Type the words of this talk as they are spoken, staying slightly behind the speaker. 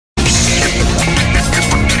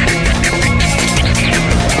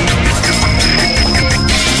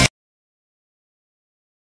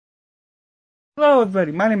Hello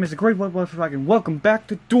everybody, my name is TheGreatRedWelshDragon. Welcome back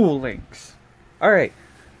to Duel Links. Alright,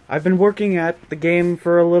 I've been working at the game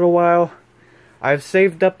for a little while. I've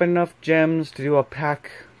saved up enough gems to do a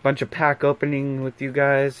bunch of pack opening with you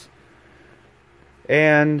guys.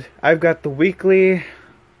 And I've got the weekly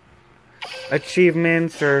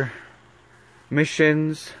achievements or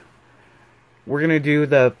missions. We're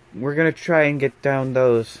gonna try and get down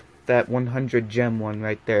that 100 gem one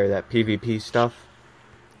right there, that PvP stuff.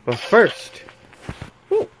 But first,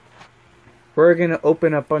 we're gonna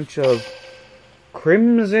open a bunch of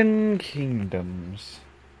Crimson Kingdoms.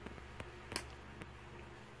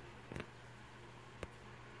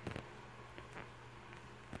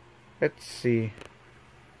 Let's see.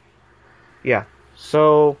 Yeah,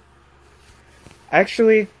 so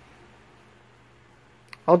actually,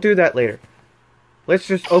 I'll do that later. Let's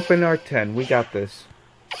just open our 10. We got this.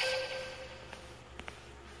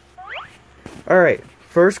 Alright,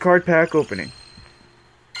 first card pack opening.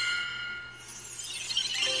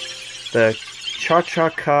 The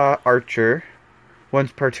Cha-Cha-Ka Archer.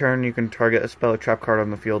 Once per turn, you can target a spell or trap card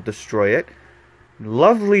on the field, destroy it.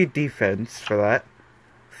 Lovely defense for that.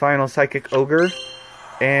 Final Psychic Ogre.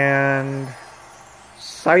 And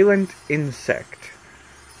Silent Insect.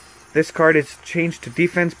 This card is changed to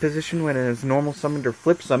defense position when it is normal summoned or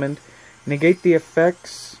flip summoned. Negate the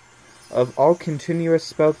effects of all continuous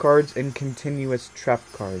spell cards and continuous trap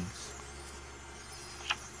cards.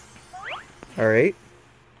 Alright.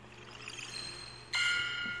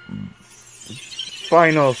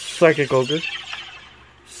 Final Psychic Ogre.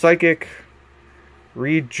 Psychic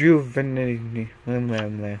Rejuvenate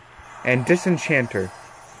and Disenchanter.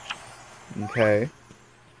 Okay.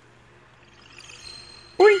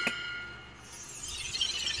 Boink!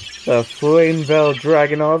 The Flamevell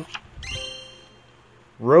Dragonov.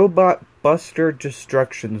 Robot Buster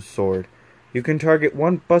Destruction Sword. You can target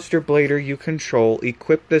one Buster Blader you control,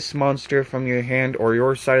 equip this monster from your hand or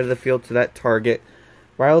your side of the field to that target.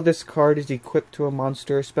 While this card is equipped to a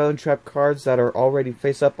monster, spell and trap cards that are already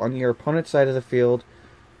face up on your opponent's side of the field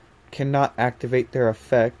cannot activate their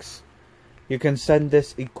effects. You can send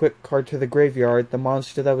this equipped card to the graveyard. The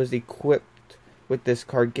monster that was equipped with this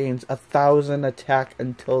card gains 1,000 attack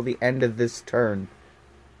until the end of this turn.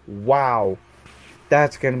 Wow.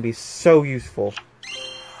 That's going to be so useful.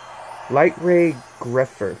 Light Ray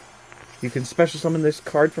Greffer. You can special summon this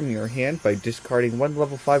card from your hand by discarding one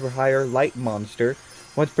level 5 or higher light monster.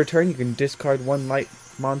 Once per turn, you can discard one light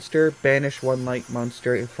monster, banish one light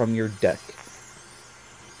monster from your deck.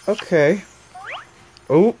 Okay.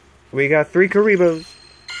 Oh, we got 3 Karibos.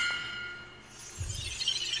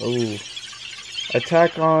 Oh.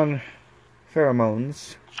 Attack on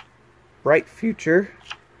Pheromones. Bright Future.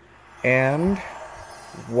 And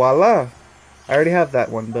voila. I already have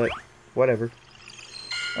that one, but whatever.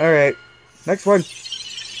 Alright. Next one.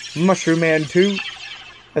 Mushroom Man 2.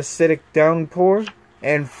 Acidic Downpour.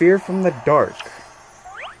 And Fear from the Dark.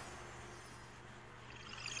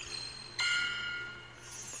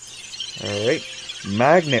 Alright.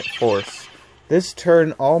 Magnet Force. This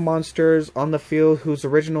turn, all monsters on the field whose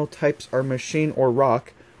original types are machine or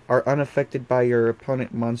rock are unaffected by your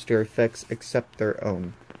opponent monster effects except their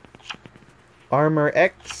own. Armor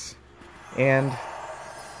X and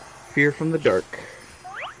Fear from the Dark.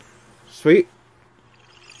 Sweet.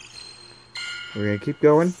 We're gonna keep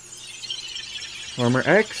going. Armor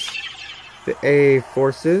X, the A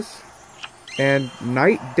Forces, and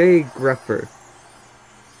Night Day Greffer.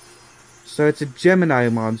 So it's a Gemini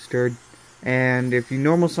monster, and if you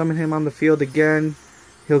normal summon him on the field again,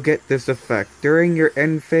 he'll get this effect. During your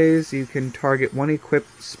end phase, you can target one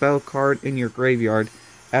equipped spell card in your graveyard.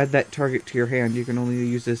 Add that target to your hand. You can only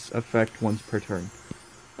use this effect once per turn.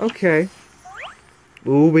 Okay.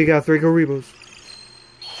 Ooh, we got 3 Karibos.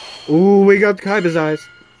 Ooh, we got Kaiba's Eyes.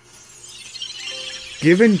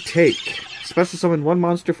 Give and Take. Special summon one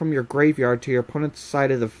monster from your graveyard to your opponent's side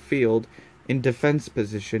of the field in defense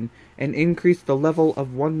position, and increase the level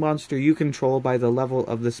of one monster you control by the level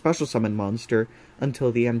of the special summon monster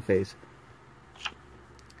until the end phase.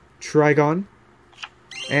 Trigon.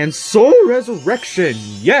 And Soul Resurrection!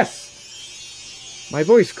 Yes! My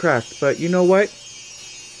voice cracked, but you know what?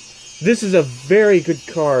 This is a very good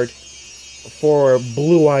card for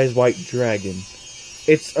Blue Eyes White Dragon.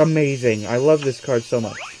 It's amazing. I love this card so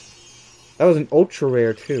much. That was an ultra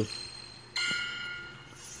rare too.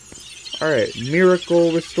 Alright,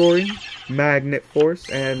 Miracle Restoring, Magnet Force,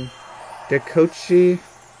 and Dekochi,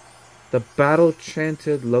 the Battle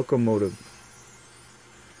Chanted Locomotive.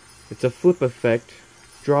 It's a flip effect.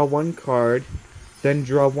 Draw one card, then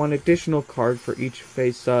draw one additional card for each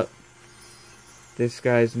face up. This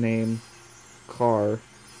guy's name, Car.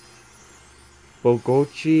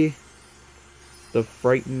 Bogochi, the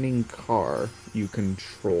frightening car you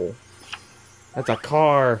control. That's a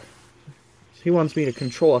car. He wants me to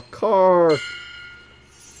control a car.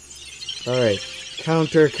 Alright.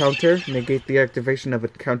 Counter. Negate the activation of a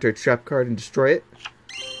counter trap card and destroy it.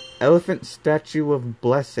 Elephant Statue of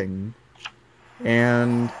Blessing.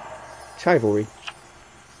 And Chivalry.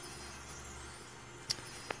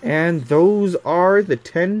 And those are the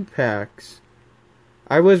 10 packs.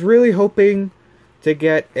 I was really hoping to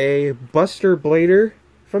get a Buster Blader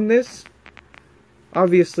from this.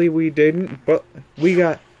 Obviously we didn't, but we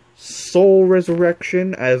got Soul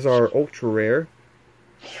Resurrection as our ultra rare.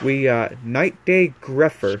 We got Night Day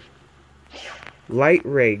Greffer, Light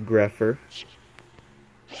Ray Greffer.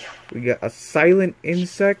 We got a Silent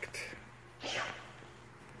Insect,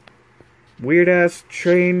 Weird Ass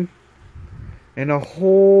Train, and a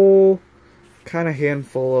whole kind of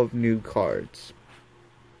handful of new cards.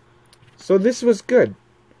 So this was good.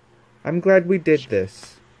 I'm glad we did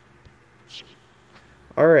this.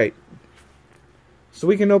 Alright. So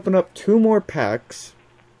we can open up 2 more packs.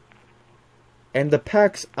 And the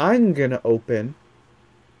packs I'm gonna open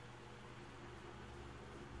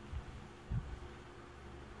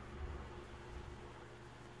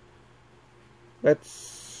let's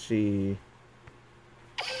see.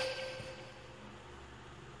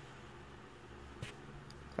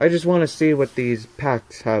 I just want to see what these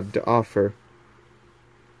packs have to offer.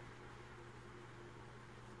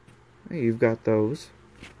 Hey, you've got those.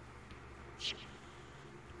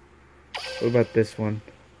 What about this one?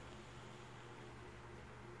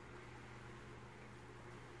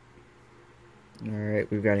 Alright,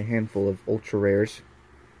 we've got a handful of ultra rares.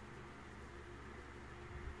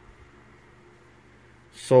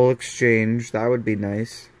 Soul Exchange, that would be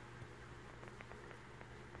nice.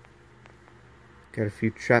 Got a few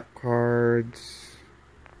trap cards.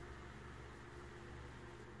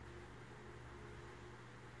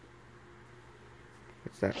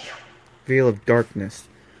 What's that? Veil of Darkness.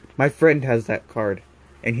 My friend has that card,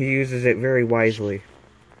 and he uses it very wisely.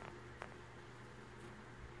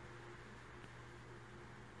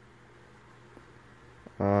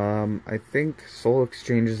 I think Soul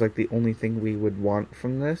Exchange is like the only thing we would want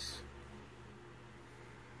from this.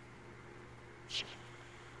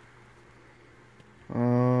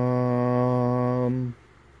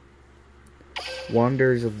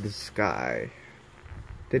 Wonders of the Sky.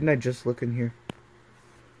 Didn't I just look in here?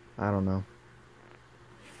 I don't know.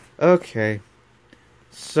 Okay.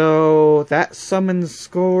 So, that Summon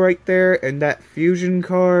Skull right there, and that Fusion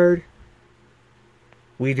card,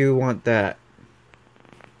 we do want that.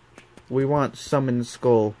 We want Summon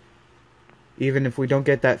Skull. Even if we don't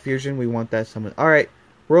get that Fusion, we want that Summon. Alright,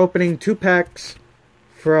 we're opening 2 packs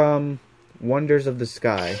from Wonders of the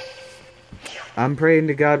Sky. I'm praying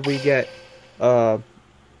to God we get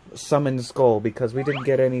Summon Skull, because we didn't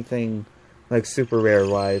get anything like super rare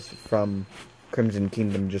wise from Crimson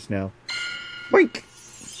Kingdom just now. Boink!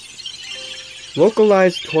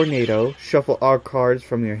 Localized Tornado. Shuffle all cards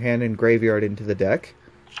from your hand and graveyard into the deck.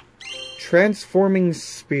 Transforming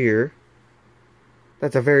Spear.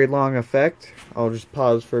 That's a very long effect. I'll just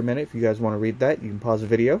pause for a minute. If you guys want to read that, you can pause the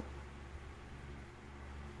video.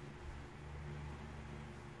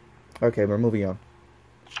 Okay, we're moving on.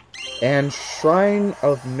 And Shrine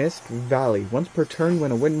of Mist Valley. Once per turn, when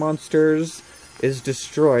a wind monster is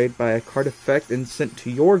destroyed by a card effect and sent to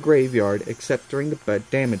your graveyard, except during the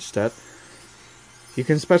damage step, you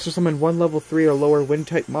can special summon 1 level 3 or lower wind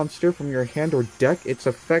type monster from your hand or deck. Its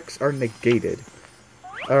effects are negated.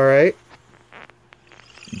 Alright.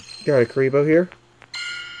 Got a Karibo here.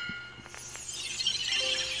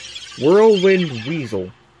 Whirlwind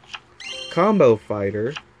Weasel. Combo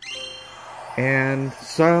Fighter. And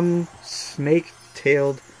some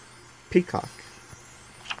snake-tailed peacock.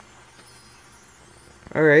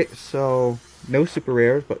 Alright, so no super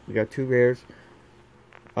rares, but we got 2 rares.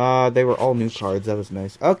 They were all new cards, that was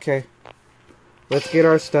nice. Okay. Let's get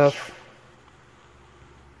our stuff.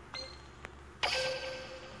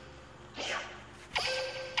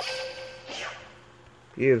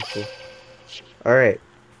 Beautiful. Alright.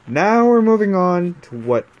 Now we're moving on to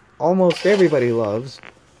what almost everybody loves.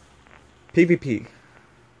 PvP.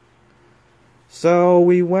 So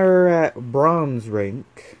we were at bronze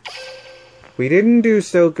rank. We didn't do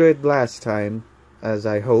so good last time, as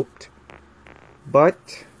I hoped.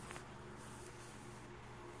 But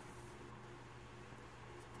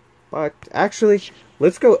actually,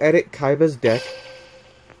 let's go edit Kaiba's deck.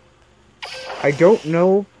 I don't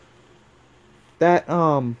know that,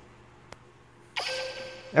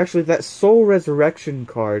 actually, that Soul Resurrection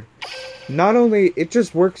card, not only, it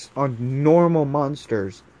just works on normal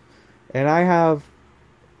monsters. And I have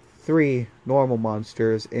 3 normal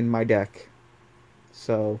monsters in my deck.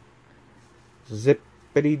 So,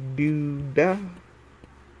 zippity-doo-dah.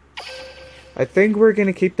 I think we're going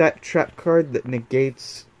to keep that trap card that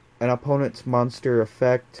negates an opponent's monster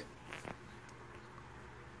effect.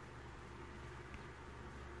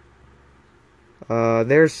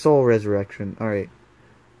 There's Soul Resurrection. Alright.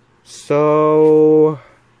 So...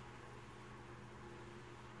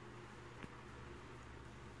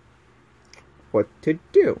 what to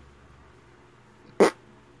do?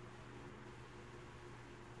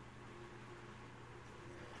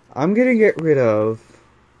 I'm gonna get rid of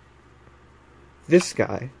this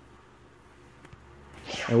guy.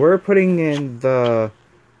 And we're putting in the...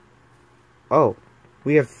 oh,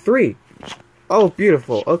 we have 3. Oh,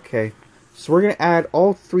 beautiful. Okay. So we're gonna add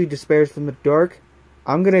all 3 Despairs from the Dark.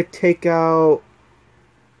 I'm gonna take out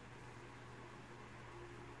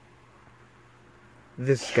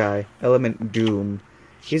this guy, Element Doom.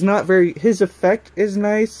 He's not very... his effect is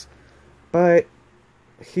nice, but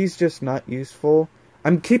he's just not useful.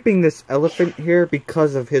 I'm keeping this elephant here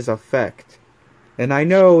because of his effect. And I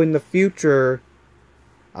know in the future,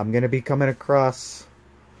 I'm gonna be coming across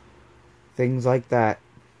things like that.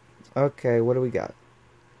 Okay, what do we got?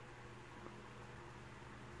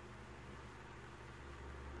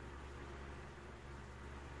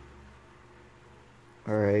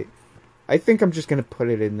 Alright. I think I'm just gonna put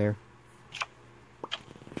it in there.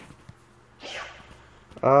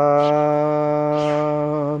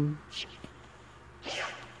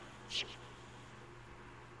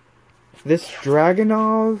 This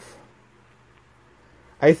Dragonov,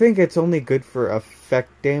 I think it's only good for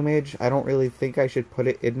effect damage. I don't really think I should put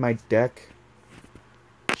it in my deck.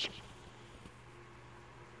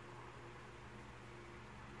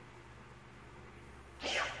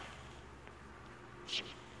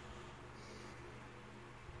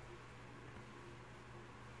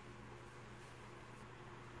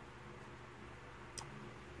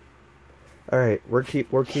 Alright,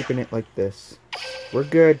 we're keeping it like this. We're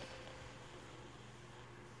good.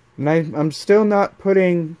 And I'm still not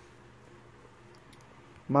putting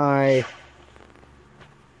my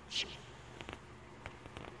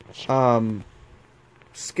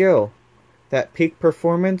skill, that peak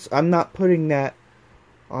performance. I'm not putting that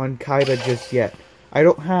on Kaiba just yet. I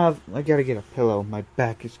don't have... I gotta get a pillow. My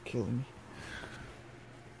back is killing me.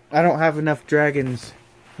 I don't have enough dragons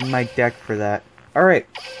in my deck for that. Alright.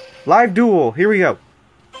 Live duel. Here we go.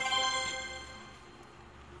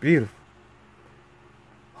 Beautiful.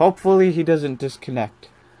 Hopefully he doesn't disconnect,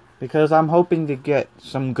 because I'm hoping to get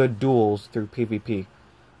some good duels through PvP.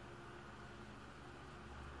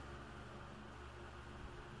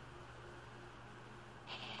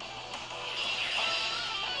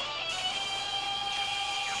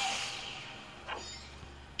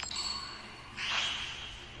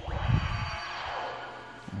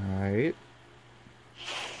 Alright.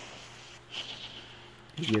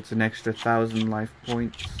 He gets an extra 1,000 life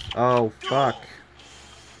points. Oh, fuck.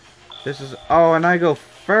 This is... oh, and I go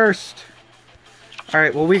first!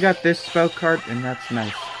 Alright, well, we got this spell card, and that's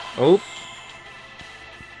nice. Oh.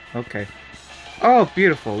 Okay. Oh,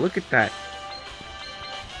 beautiful. Look at that.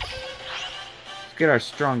 Let's get our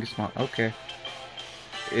strongest one. Okay.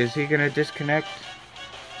 Is he gonna disconnect?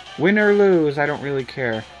 Win or lose, I don't really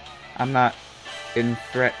care. I'm not in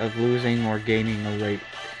threat of losing or gaining a rate.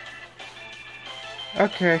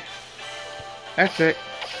 Okay. That's it.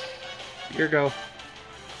 Here you go.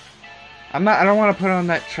 I don't want to put on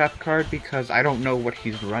that trap card because I don't know what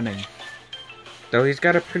he's running. Though he's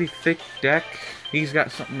got a pretty thick deck, he's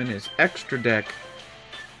got something in his extra deck.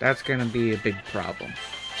 That's gonna be a big problem.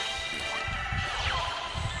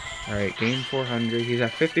 Alright, game 400. He's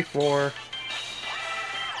at 54.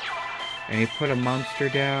 And he put a monster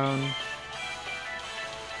down.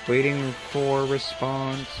 Waiting for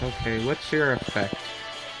response. Okay, what's your effect?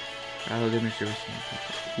 I'll diminish your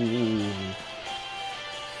response. Ooh.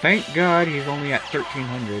 Thank God he's only at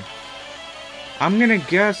 1,300. I'm gonna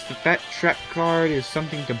guess that that trap card is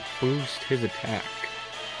something to boost his attack.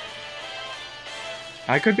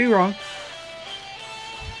 I could be wrong.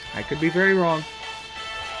 I could be very wrong.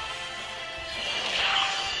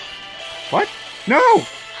 What? No!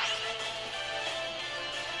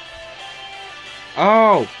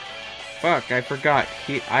 Oh! Fuck, I forgot.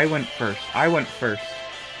 I went first. I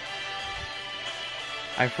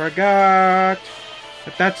forgot!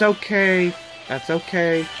 But that's okay. That's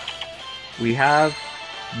okay. We have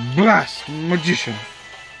Blast Magician.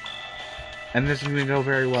 And this is going to go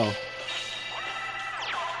very well.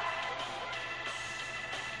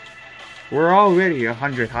 We're already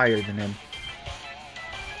 100 higher than him.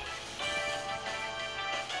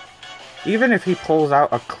 Even if he pulls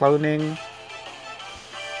out a cloning,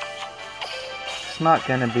 it's not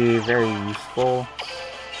gonna be very useful.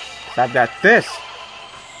 I've got this!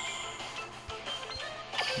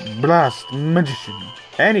 Blast Magician.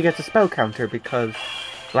 And he gets a spell counter because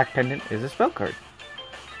Black Pendant is a spell card.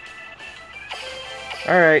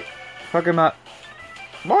 Alright, fuck him up.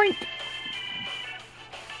 Boink!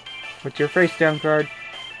 Put your face down, card.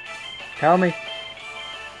 Tell me.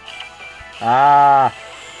 Ah!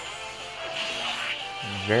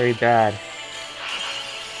 Very bad.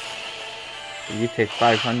 You take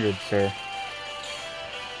 500, sir.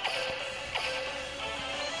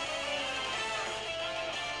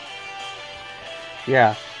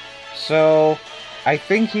 Yeah. So, I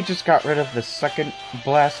think he just got rid of the second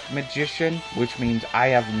Blast Magician, which means I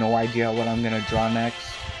have no idea what I'm gonna draw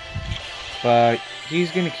next. But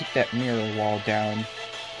he's gonna keep that mirror wall down.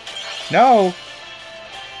 No!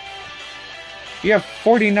 You have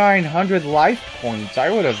 4,900 life points. I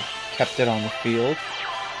would have kept it on the field.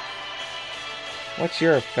 What's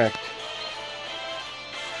your effect?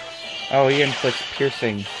 Oh, he inflicts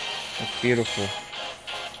piercing. That's beautiful.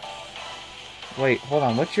 Wait, hold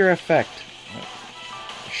on. What's your effect?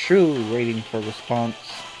 Shrew waiting for response.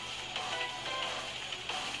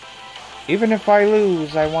 Even if I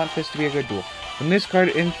lose, I want this to be a good duel. When this card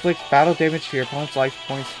inflicts battle damage to your opponent's life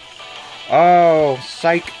points... Oh,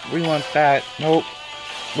 psych. We want that. Nope.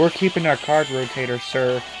 We're keeping our card rotator,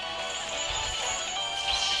 sir.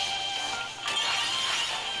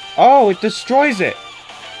 Oh, it destroys it!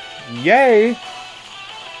 Yay!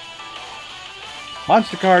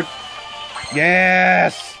 Monster card.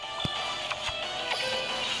 Yes!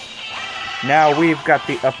 Now we've got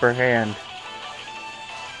the upper hand.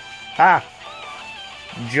 Ha!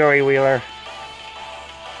 Joey Wheeler.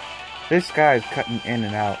 This guy's cutting in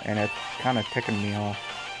and out, and it's kind of ticking me off.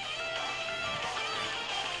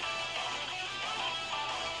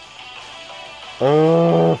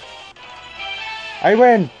 Oh! I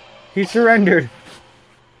win! He surrendered!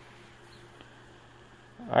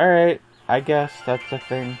 Alright, I guess that's the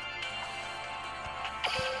thing.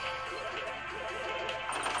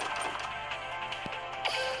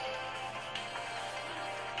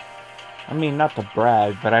 I mean, not to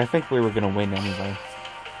brag, but I think we were gonna win anyway.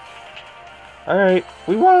 Alright,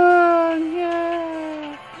 we won!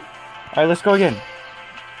 Yeah! Alright, let's go again.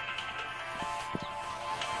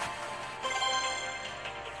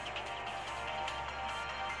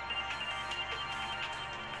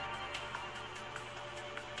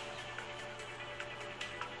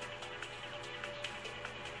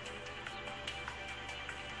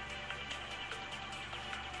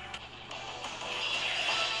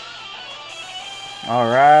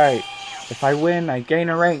 Alright. If I win, I gain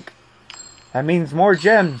a rank. That means more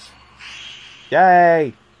gems.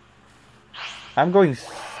 Yay! I'm going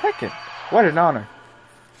second. What an honor.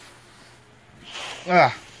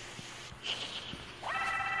 Ah.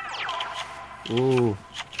 Ooh.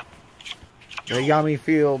 The yummy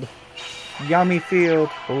field. Yummy field.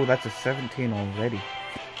 Oh, that's a 17 already.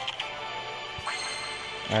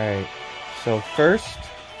 Alright. So first.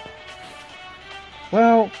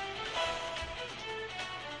 Well.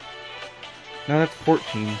 No, that's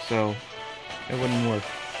 14, so it wouldn't work.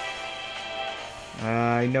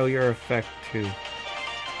 I know your effect, too.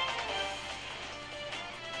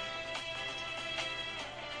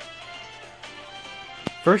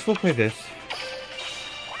 First, we'll play this.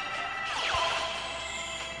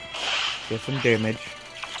 Get some damage.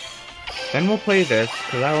 Then we'll play this,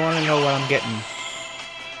 because I want to know what I'm getting.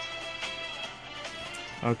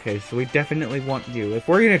 Okay, so we definitely want you. If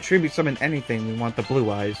we're going to tribute summon anything, we want the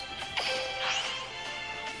blue eyes.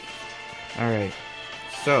 Alright,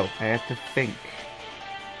 so I have to think.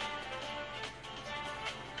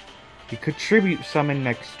 He could tribute summon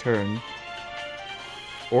next turn,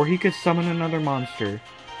 or he could summon another monster,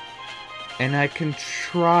 and I can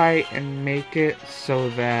try and make it so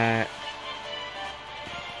that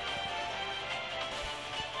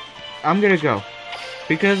I'm gonna go.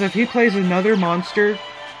 Because if he plays another monster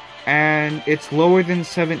and it's lower than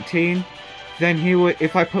 17, then he would,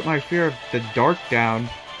 if I put my Fear of the Dark down.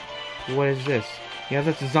 What is this? Yeah,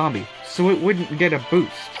 that's a zombie. So it wouldn't get a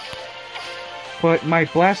boost. But my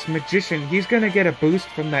Blast Magician, he's gonna get a boost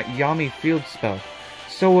from that Yami field spell.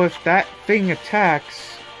 So if that thing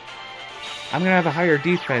attacks, I'm gonna have a higher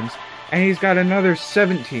defense. And he's got another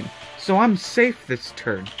 17. So I'm safe this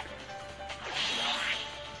turn.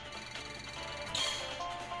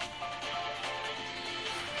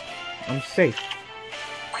 I'm safe.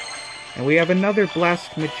 And we have another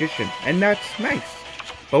Blast Magician. And that's nice.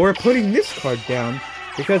 But we're putting this card down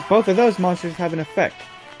because both of those monsters have an effect.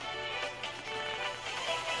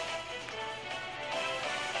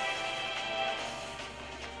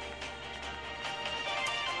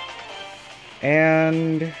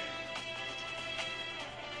 And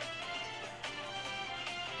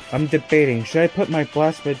I'm debating, should I put my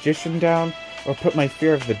Blast Magician down or put my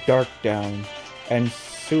Fear of the Dark down and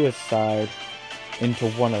Suicide into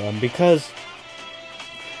one of them? Because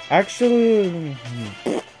actually,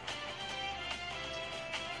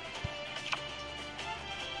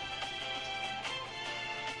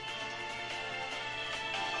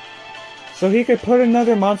 so he could put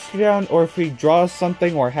another monster down, or if he draws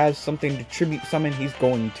something or has something to tribute summon, he's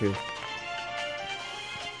going to.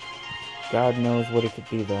 God knows what it could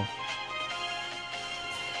be, though.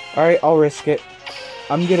 Alright, I'll risk it.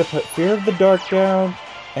 I'm gonna put Fear of the Dark down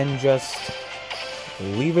and just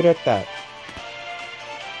leave it at that.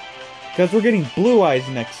 Because we're getting Blue Eyes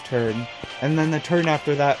next turn, and then the turn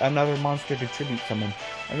after that, another monster to tribute summon.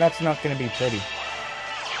 And that's not gonna be pretty.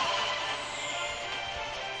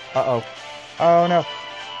 Uh-oh. Oh, no.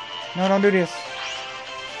 No, don't do this.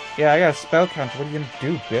 Yeah, I got a spell counter. What are you gonna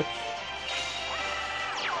do, bitch?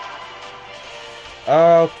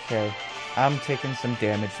 Okay. I'm taking some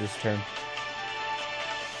damage this turn.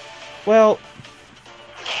 Well,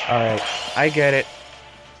 alright. I get it.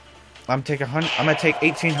 I'm gonna take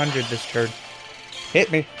 1800 this turn.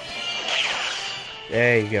 Hit me.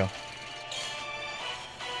 There you go.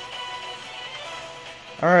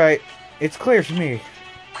 Alright. It's clear to me.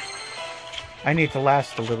 I need to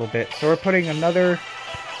last a little bit. So we're putting that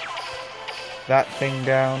thing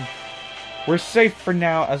down. We're safe for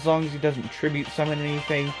now as long as he doesn't tribute summon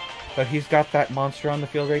anything. But he's got that monster on the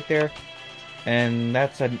field right there. And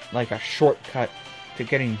that's like a shortcut to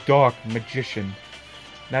getting Dark Magician.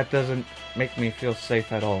 That doesn't make me feel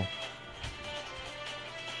safe at all.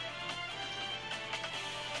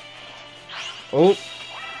 Oh.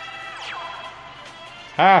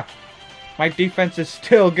 Ha! My defense is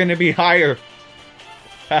still gonna be higher.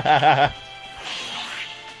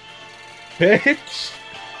 Bitch!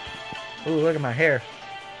 Ooh, look at my hair.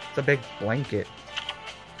 It's a big blanket.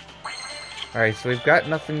 Alright, so we've got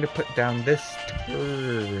nothing to put down this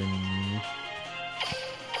turn.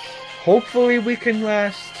 Hopefully we can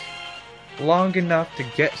last long enough to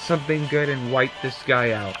get something good and wipe this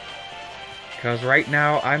guy out. Because right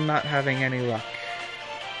now, I'm not having any luck.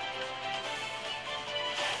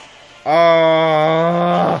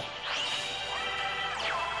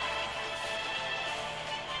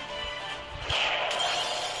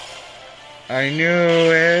 I knew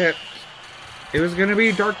it. It was gonna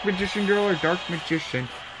be Dark Magician Girl or Dark Magician.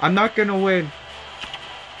 I'm not gonna win.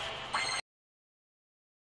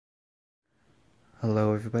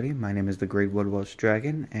 Hello everybody, my name is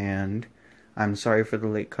TheGreatRedWelshDragon, and I'm sorry for the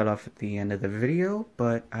late cutoff at the end of the video,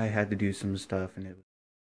 but I had to do some stuff and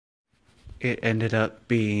it ended up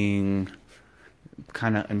being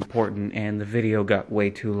kinda important, and the video got way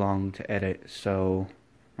too long to edit, so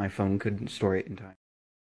my phone couldn't store it in time.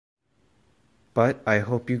 But I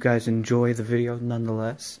hope you guys enjoy the video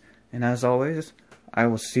nonetheless. And as always, I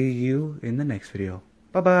will see you in the next video.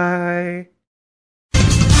 Bye-bye!